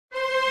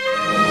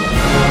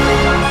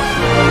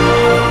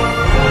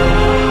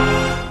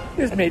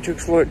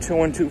Matrixlord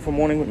 212 for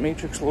Morning with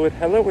Matrixlord.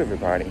 Hello,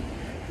 everybody.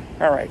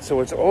 All right,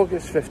 so it's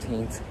August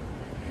 15th,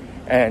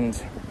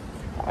 and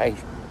I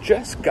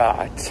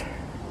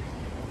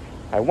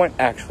went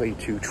actually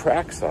to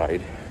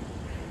Trackside,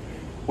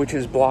 which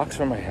is blocks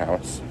from my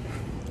house,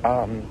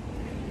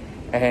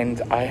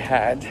 and I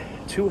had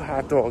 2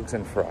 hot dogs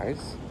and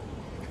fries.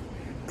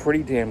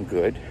 Pretty damn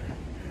good.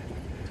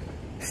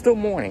 Still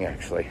morning,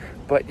 actually,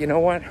 but you know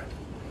what? It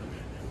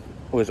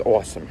was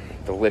awesome,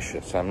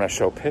 delicious. I'm gonna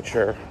show a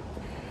picture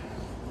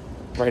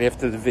right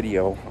after the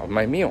video of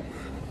my meal.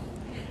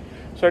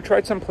 So I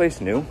tried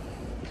someplace new,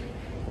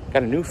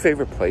 got a new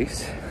favorite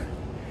place,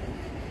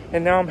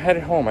 and now I'm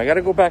headed home. I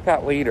gotta go back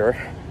out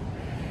later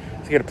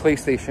to get a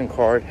PlayStation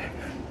card,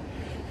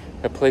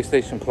 a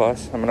PlayStation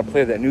Plus. I'm gonna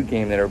play that new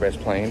game that everybody's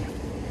playing.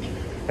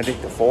 I think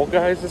the Fall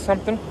Guys or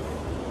something.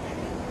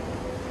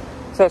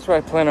 So that's what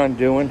I plan on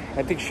doing.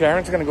 I think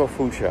Sharon's gonna go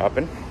food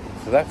shopping,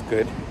 so that's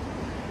good.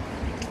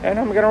 And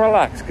I'm gonna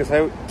relax, because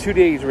 2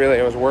 days really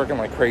I was working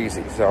like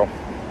crazy, so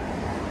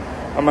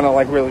I'm gonna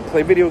like really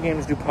play video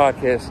games, do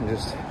podcasts, and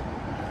just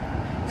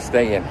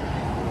stay in.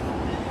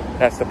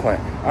 That's the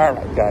plan. All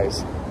right,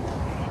 guys.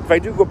 If I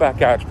do go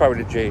back out, it's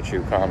probably to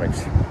JHU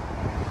Comics.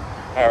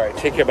 All right,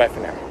 take care. Bye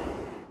for now.